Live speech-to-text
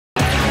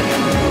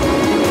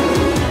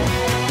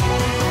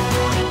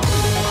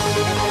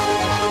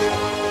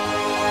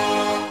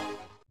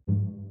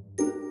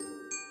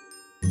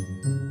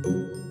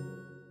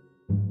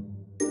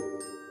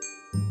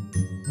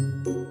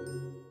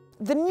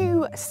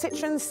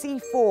Citroen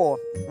C4,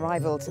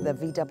 rival to the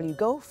VW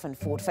Golf and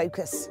Ford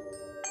Focus.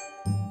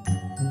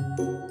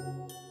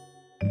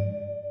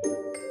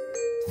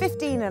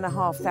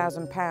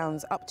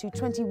 £15,500 up to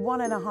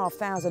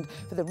 £21,500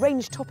 for the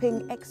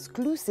range-topping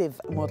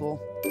exclusive model.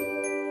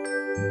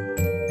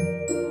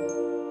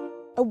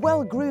 A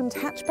well-groomed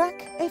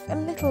hatchback, if a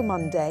little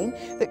mundane,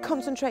 that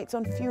concentrates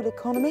on fuel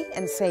economy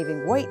and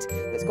saving weight,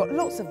 that's got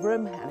lots of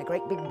room and a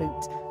great big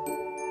boot.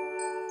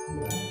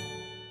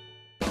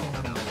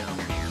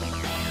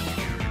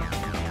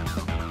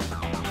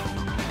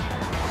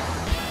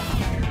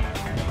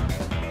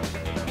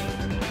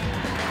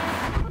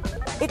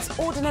 Its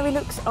ordinary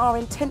looks are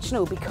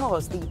intentional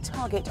because the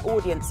target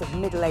audience of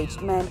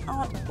middle-aged men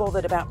aren't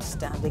bothered about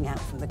standing out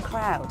from the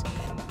crowd.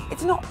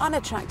 It's not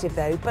unattractive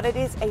though, but it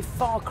is a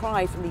far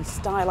cry from the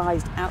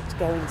stylised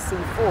outgoing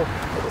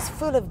C4. It was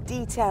full of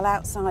detail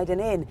outside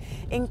and in,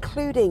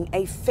 including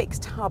a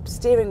fixed hub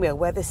steering wheel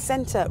where the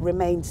centre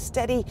remained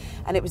steady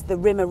and it was the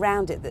rim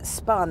around it that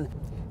spun.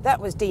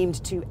 That was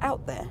deemed too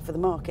out there for the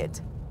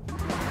market.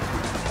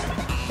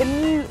 The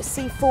new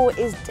C4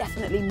 is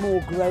definitely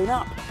more grown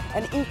up.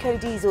 An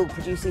eco-diesel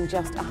producing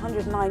just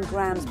 109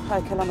 grams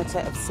per kilometre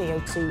of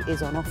CO2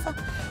 is on offer.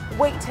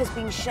 Weight has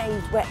been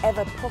shaved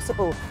wherever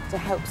possible to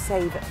help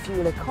save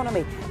fuel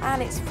economy,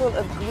 and it's full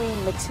of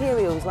green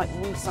materials like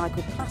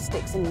recycled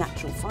plastics and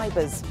natural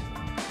fibres.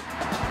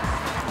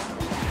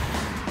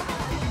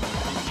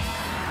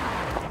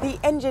 The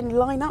engine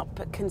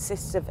lineup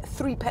consists of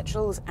 3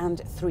 petrols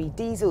and 3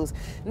 diesels.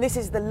 And this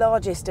is the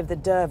largest of the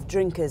Derv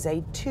drinkers,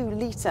 a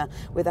 2-litre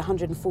with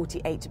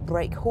 148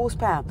 brake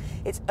horsepower.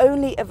 It's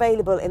only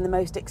available in the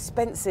most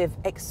expensive,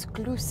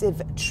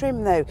 exclusive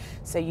trim though,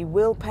 so you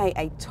will pay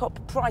a top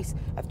price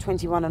of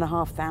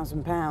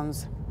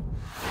 £21,500.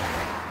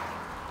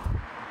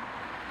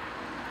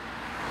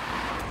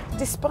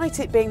 Despite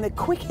it being the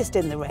quickest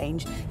in the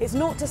range, its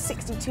 0 to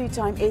 62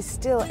 time is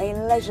still a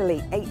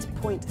leisurely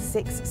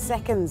 8.6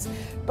 seconds.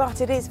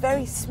 But it is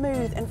very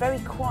smooth and very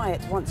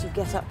quiet once you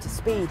get up to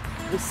speed,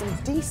 with some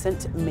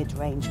decent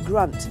mid-range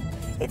grunt.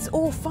 It's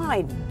all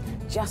fine,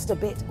 just a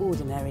bit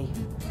ordinary.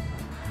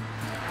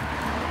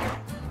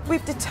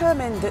 We've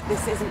determined that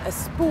this isn't a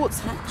sports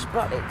hatch,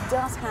 but it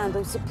does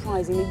handle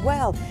surprisingly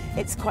well.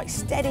 It's quite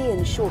steady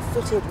and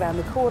sure-footed around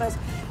the corners,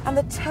 and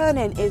the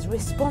turn-in is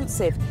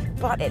responsive,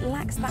 but it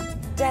lacks that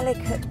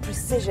delicate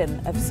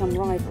precision of some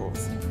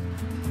rivals.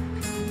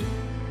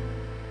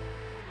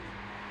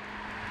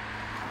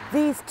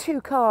 These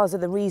 2 cars are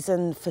the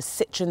reason for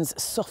Citroen's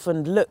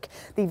softened look.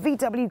 The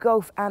VW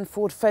Golf and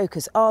Ford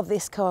Focus are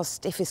this car's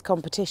stiffest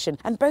competition,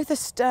 and both are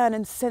stern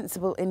and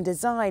sensible in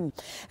design.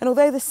 And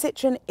although the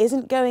Citroen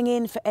isn't going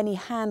in for any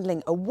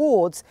handling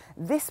awards,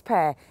 this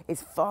pair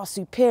is far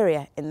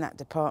superior in that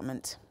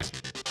department.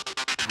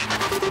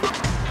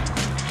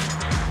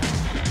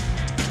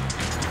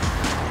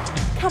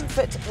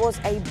 Comfort was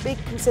a big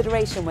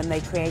consideration when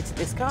they created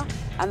this car,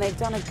 and they've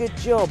done a good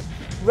job.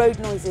 Road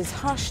noise is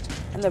hushed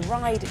and the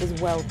ride is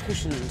well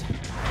cushioned.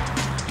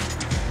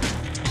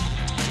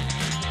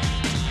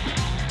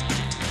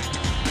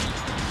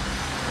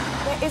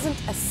 There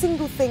isn't a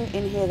single thing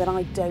in here that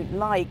I don't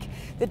like.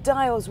 The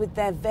dials with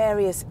their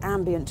various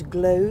ambient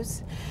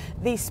glows,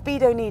 the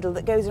speedo needle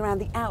that goes around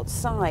the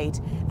outside,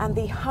 and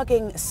the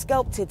hugging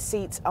sculpted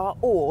seats are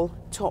all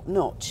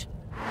top-notch.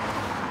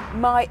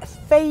 My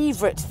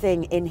favourite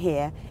thing in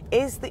here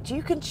is that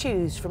you can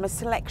choose from a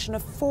selection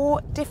of 4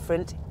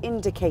 different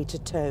indicator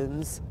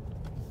tones.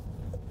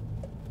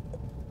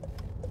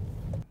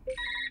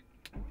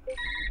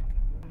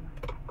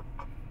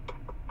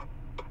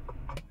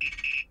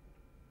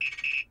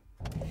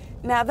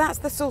 Now that's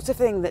the sort of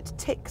thing that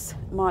ticks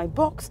my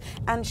box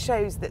and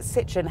shows that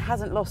Citroen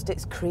hasn't lost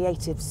its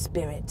creative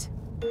spirit.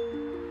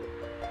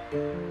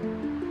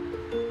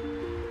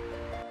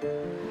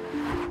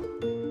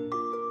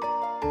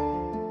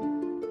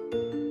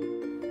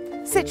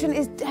 Citroen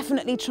is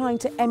definitely trying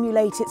to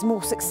emulate its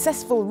more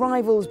successful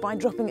rivals by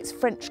dropping its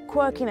French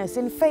quirkiness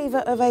in favour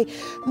of a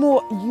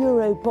more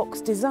Euro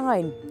box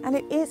design. And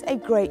it is a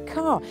great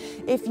car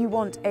if you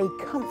want a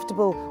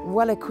comfortable,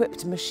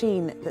 well-equipped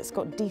machine that's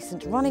got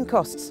decent running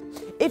costs.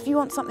 If you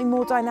want something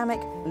more dynamic,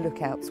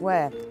 look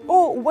elsewhere.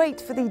 Or wait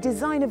for the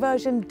designer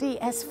version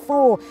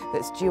DS4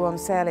 that's due on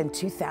sale in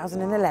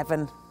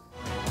 2011.